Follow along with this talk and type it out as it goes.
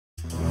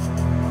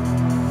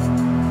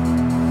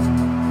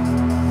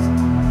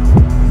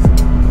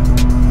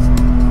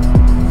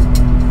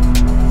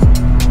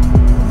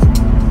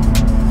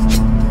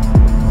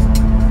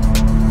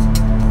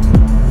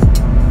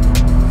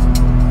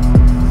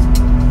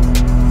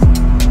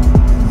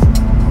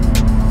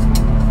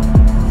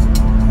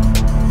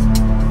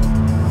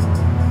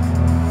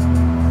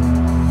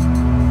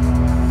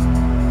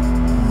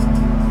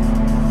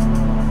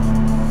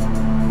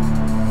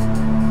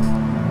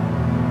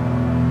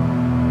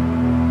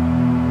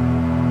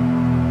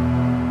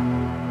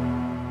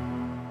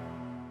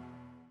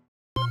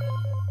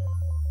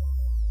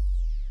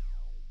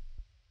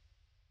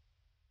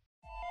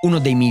Uno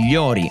dei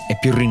migliori e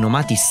più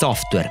rinomati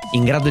software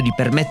in grado di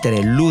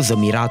permettere l'uso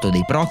mirato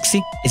dei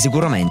proxy è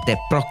sicuramente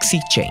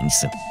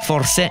Proxychains,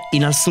 forse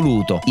in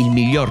assoluto il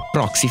miglior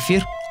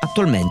proxyfir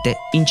attualmente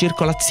in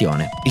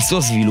circolazione. Il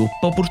suo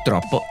sviluppo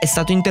purtroppo è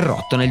stato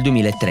interrotto nel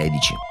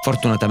 2013.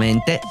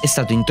 Fortunatamente è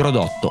stato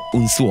introdotto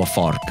un suo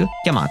fork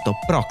chiamato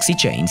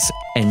Proxychains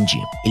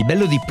NG. Il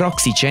bello di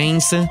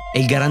Proxychains è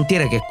il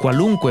garantire che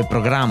qualunque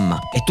programma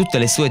e tutte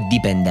le sue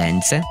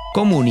dipendenze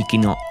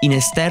comunichino in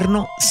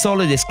esterno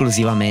solo ed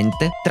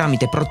esclusivamente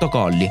tramite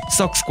protocolli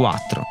SOX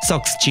 4,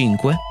 SOX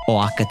 5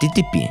 o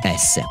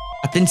HTTPS.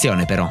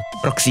 Attenzione però,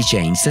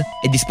 Proxychains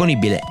è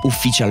disponibile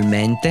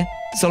ufficialmente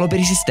solo per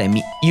i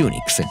sistemi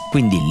Unix,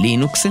 quindi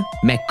Linux,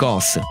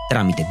 macOS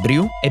tramite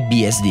Brew e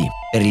BSD.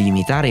 Per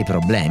limitare i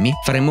problemi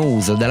faremo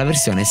uso della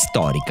versione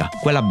storica,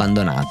 quella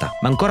abbandonata,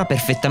 ma ancora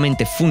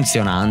perfettamente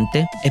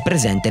funzionante e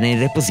presente nei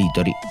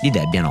repository di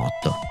Debian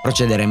 8.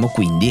 Procederemo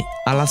quindi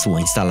alla sua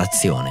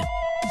installazione.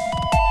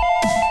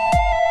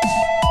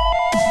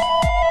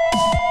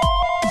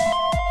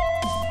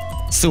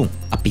 Su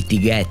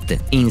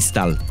apt-get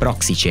install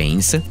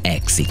Proxychains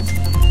exit.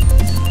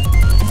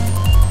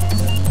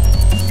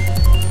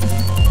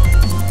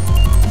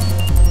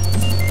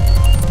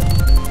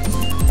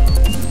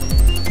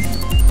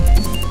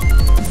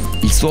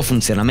 Il suo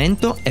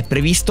funzionamento è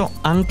previsto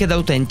anche da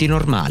utenti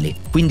normali,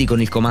 quindi con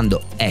il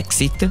comando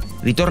exit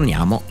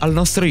ritorniamo al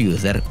nostro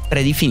user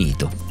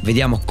predefinito.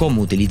 Vediamo come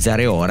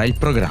utilizzare ora il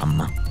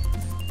programma.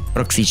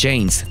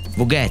 Proxychains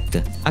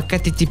wget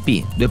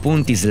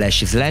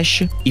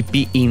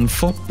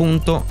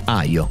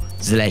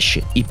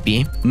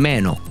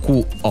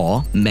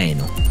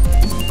http://ip-info.io/ip-qo-.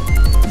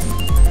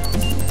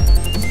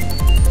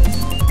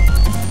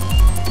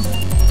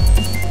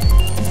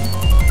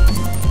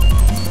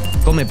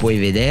 Come puoi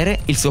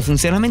vedere, il suo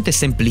funzionamento è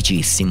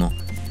semplicissimo.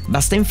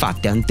 Basta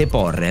infatti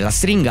anteporre la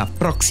stringa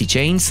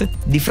Proxychains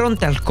di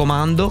fronte al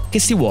comando che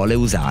si vuole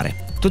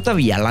usare.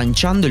 Tuttavia,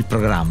 lanciando il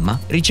programma,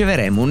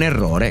 riceveremo un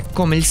errore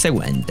come il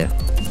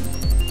seguente.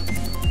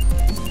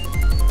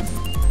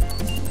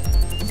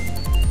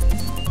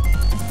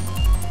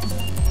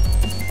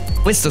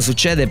 Questo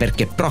succede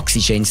perché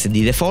Proxychains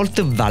di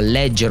default va a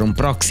leggere un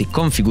proxy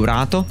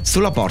configurato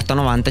sulla porta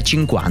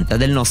 9050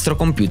 del nostro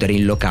computer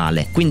in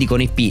locale, quindi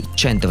con IP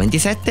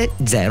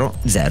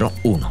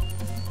 127.0.0.1.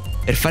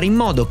 Per fare in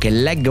modo che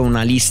legga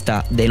una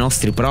lista dei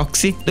nostri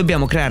proxy,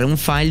 dobbiamo creare un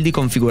file di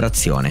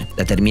configurazione.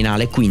 Da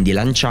terminale quindi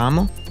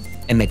lanciamo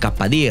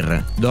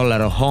mkdir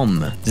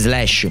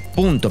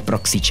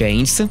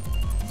 $home/.proxychains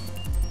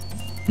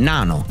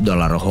nano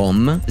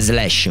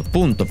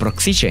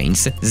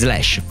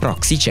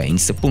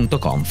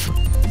 $home/.proxychains/proxychains.conf.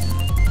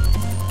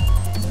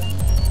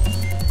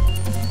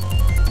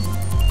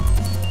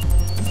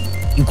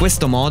 In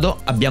questo modo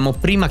abbiamo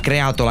prima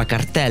creato la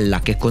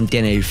cartella che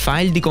contiene il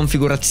file di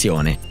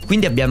configurazione,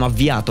 quindi abbiamo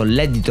avviato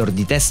l'editor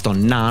di testo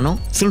nano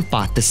sul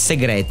path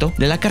segreto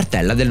della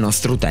cartella del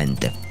nostro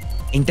utente.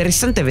 È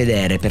interessante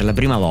vedere per la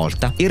prima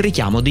volta il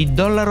richiamo di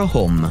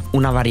 $home,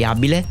 una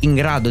variabile in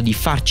grado di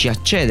farci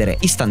accedere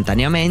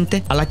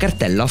istantaneamente alla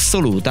cartella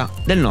assoluta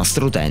del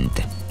nostro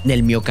utente.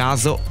 Nel mio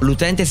caso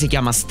l'utente si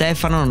chiama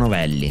Stefano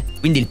Novelli,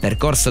 quindi il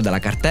percorso della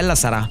cartella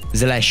sarà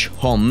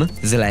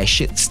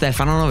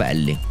 /home/Stefano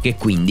Novelli, che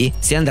quindi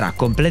si andrà a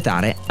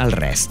completare al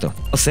resto.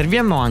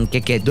 Osserviamo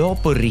anche che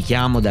dopo il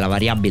richiamo della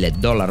variabile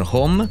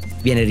 $home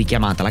viene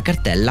richiamata la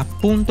cartella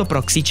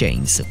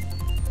 .proxychains.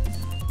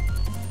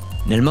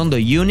 Nel mondo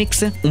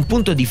Unix, un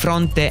punto di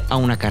fronte a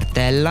una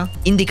cartella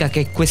indica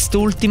che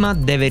quest'ultima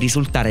deve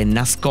risultare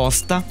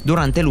nascosta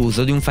durante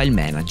l'uso di un file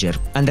manager.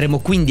 Andremo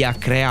quindi a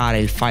creare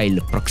il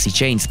file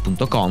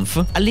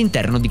proxychains.conf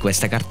all'interno di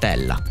questa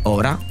cartella.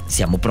 Ora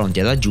siamo pronti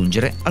ad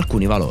aggiungere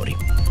alcuni valori.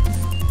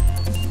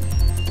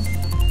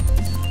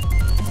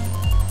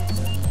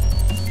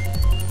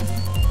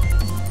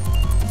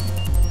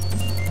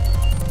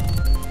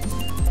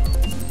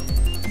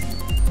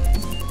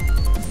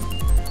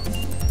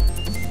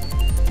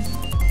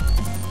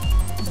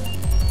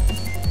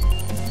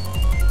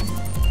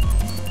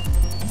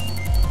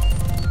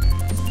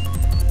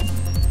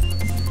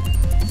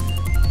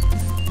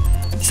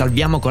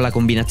 Salviamo con la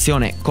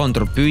combinazione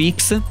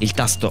CTRL+X, il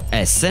tasto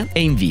S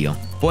e invio.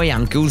 Puoi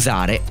anche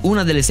usare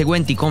una delle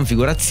seguenti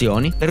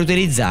configurazioni per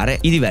utilizzare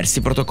i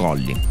diversi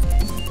protocolli.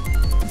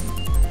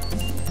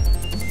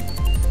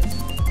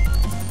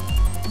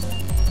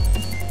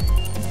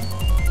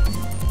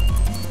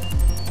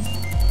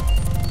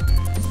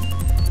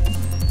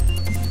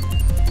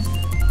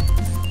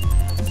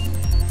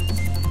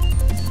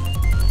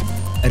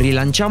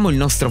 Rilanciamo il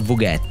nostro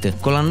wget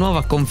con la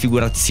nuova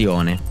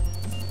configurazione.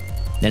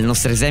 Nel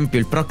nostro esempio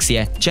il proxy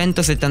è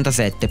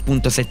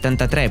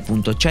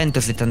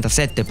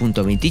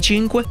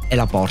 177.73.177.25 e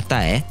la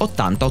porta è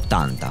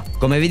 8080.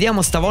 Come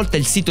vediamo stavolta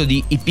il sito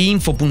di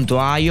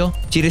ipinfo.io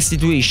ci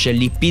restituisce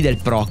l'IP del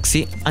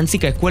proxy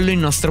anziché quello in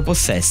nostro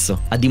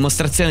possesso, a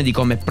dimostrazione di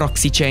come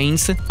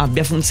Proxychains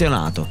abbia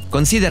funzionato.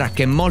 Considera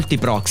che molti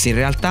proxy in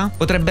realtà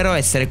potrebbero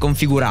essere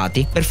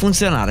configurati per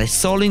funzionare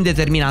solo in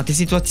determinate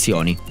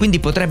situazioni, quindi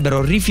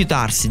potrebbero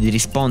rifiutarsi di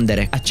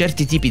rispondere a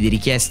certi tipi di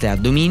richieste a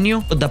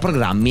dominio o da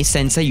programmi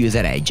senza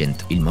user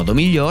agent. Il modo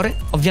migliore,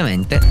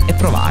 ovviamente, è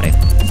provare.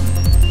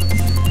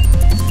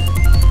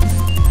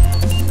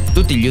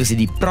 Tutti gli usi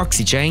di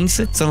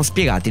Proxychains sono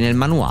spiegati nel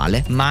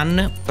manuale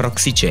Man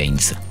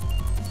Proxychains.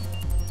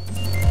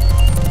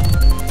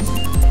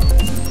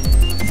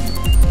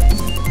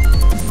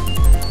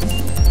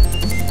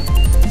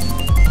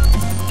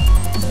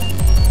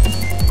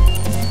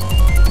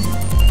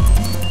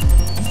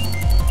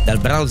 Dal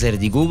browser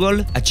di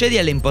Google accedi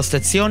alle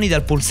impostazioni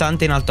dal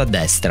pulsante in alto a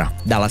destra.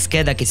 Dalla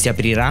scheda che si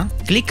aprirà,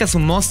 clicca su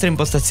Mostra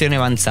impostazioni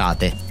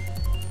avanzate.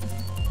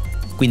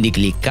 Quindi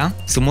clicca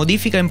su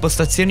Modifica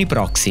impostazioni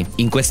proxy.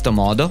 In questo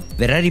modo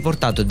verrà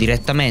riportato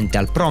direttamente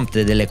al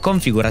prompt delle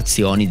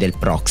configurazioni del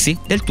proxy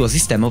del tuo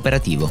sistema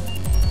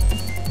operativo.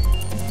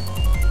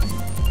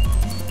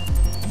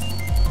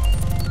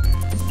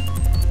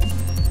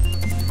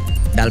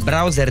 Dal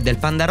browser del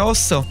panda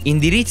rosso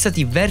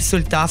indirizzati verso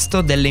il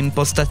tasto delle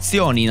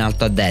impostazioni in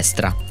alto a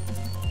destra.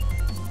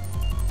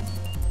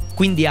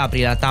 Quindi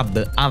apri la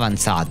tab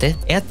Avanzate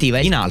e attiva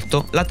in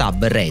alto la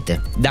tab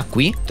Rete. Da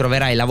qui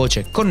troverai la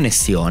voce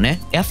Connessione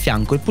e a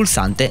fianco il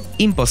pulsante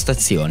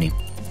Impostazioni.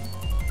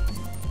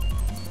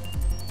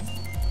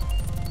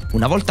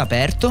 Una volta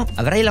aperto,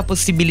 avrai la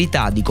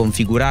possibilità di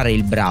configurare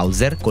il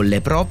browser con le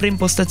proprie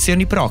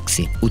impostazioni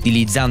proxy,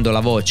 utilizzando la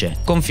voce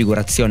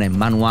Configurazione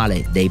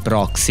manuale dei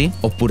proxy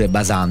oppure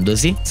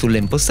basandosi sulle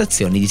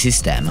impostazioni di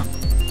sistema.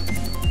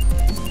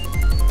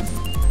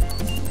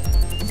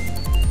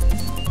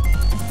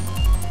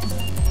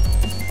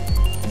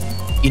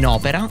 In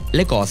Opera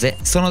le cose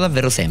sono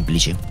davvero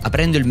semplici.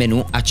 Aprendo il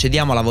menu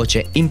accediamo alla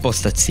voce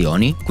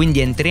Impostazioni, quindi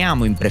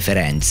entriamo in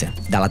Preferenze.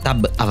 Dalla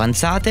tab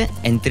Avanzate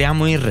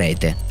entriamo in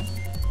Rete.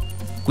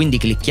 Quindi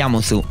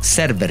clicchiamo su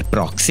Server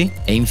Proxy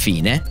e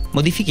infine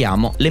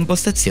modifichiamo le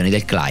impostazioni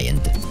del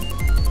client.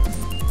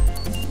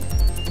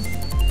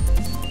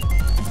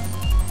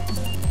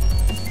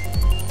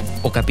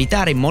 Può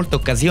capitare in molte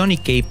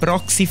occasioni che i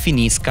proxy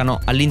finiscano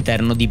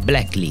all'interno di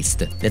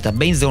blacklist,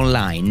 database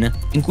online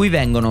in cui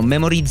vengono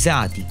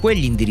memorizzati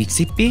quegli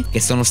indirizzi IP che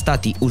sono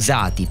stati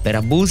usati per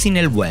abusi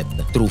nel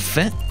web,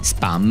 truffe,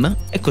 spam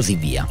e così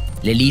via.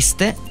 Le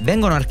liste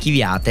vengono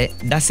archiviate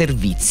da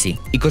servizi,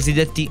 i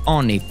cosiddetti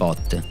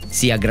honeypot,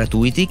 sia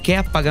gratuiti che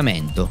a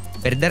pagamento,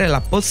 per dare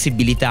la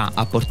possibilità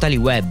a portali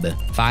web,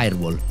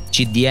 firewall,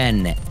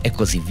 CDN e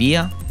così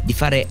via di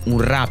fare un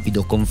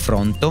rapido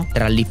confronto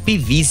tra l'IP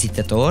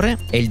visitatore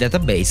e il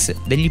database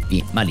degli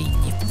IP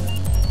maligni.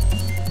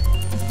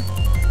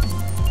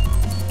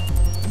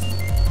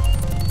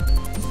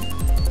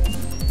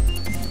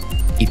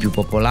 I più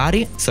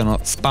popolari sono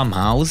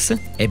Spamhaus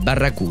e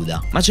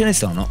Barracuda, ma ce ne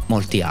sono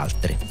molti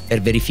altri.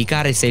 Per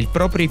verificare se il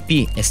proprio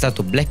IP è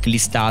stato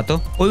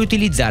blacklistato, puoi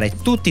utilizzare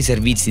tutti i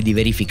servizi di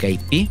verifica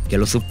IP che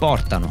lo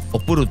supportano,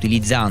 oppure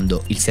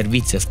utilizzando il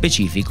servizio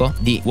specifico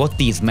di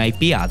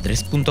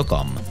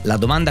whatismypaddress.com. La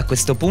domanda a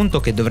questo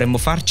punto che dovremmo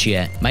farci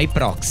è: ma i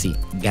proxy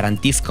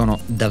garantiscono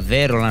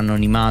davvero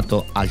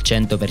l'anonimato al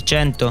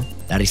 100%?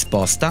 La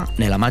risposta,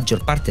 nella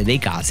maggior parte dei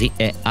casi,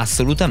 è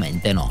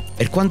assolutamente no.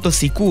 Per quanto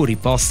sicuri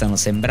possano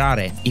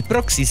sembrare, i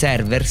proxy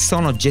server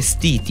sono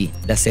gestiti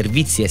da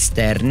servizi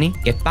esterni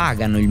che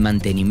pagano il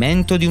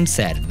mantenimento di un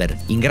server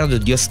in grado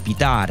di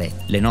ospitare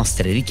le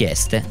nostre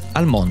richieste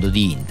al mondo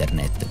di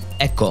internet.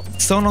 Ecco,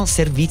 sono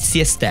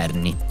servizi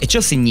esterni e ciò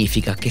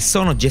significa che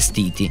sono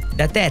gestiti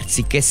da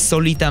terzi che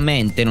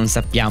solitamente non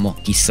sappiamo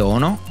chi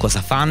sono,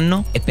 cosa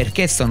fanno e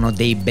perché sono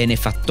dei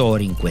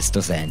benefattori in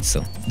questo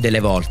senso. Delle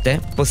volte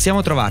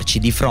possiamo trovarci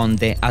di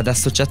fronte ad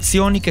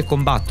associazioni che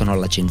combattono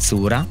la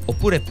censura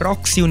oppure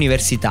proxy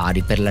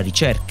universitari per la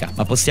ricerca,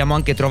 ma possiamo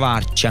anche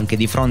trovarci anche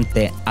di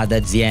fronte ad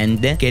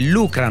aziende che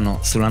lucrano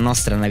sulla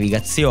nostra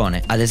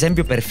navigazione, ad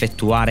esempio per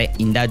effettuare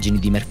indagini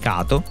di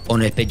mercato o,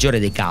 nel peggiore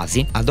dei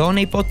casi, ad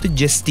honeypot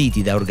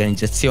gestiti da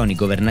organizzazioni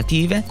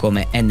governative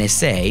come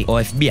NSA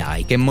o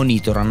FBI che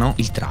monitorano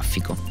il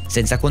traffico.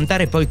 Senza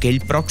contare poi che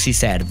il proxy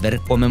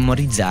server può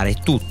memorizzare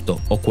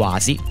tutto o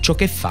quasi ciò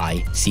che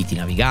fai: siti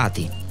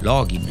navigati,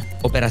 login,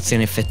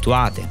 operazioni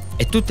effettuate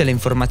e tutte le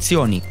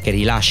informazioni che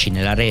rilasci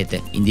nella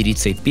rete,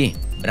 indirizzo IP,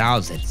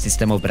 browser,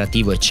 sistema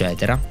operativo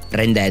eccetera,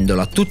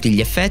 rendendolo a tutti gli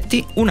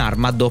effetti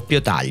un'arma a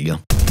doppio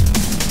taglio.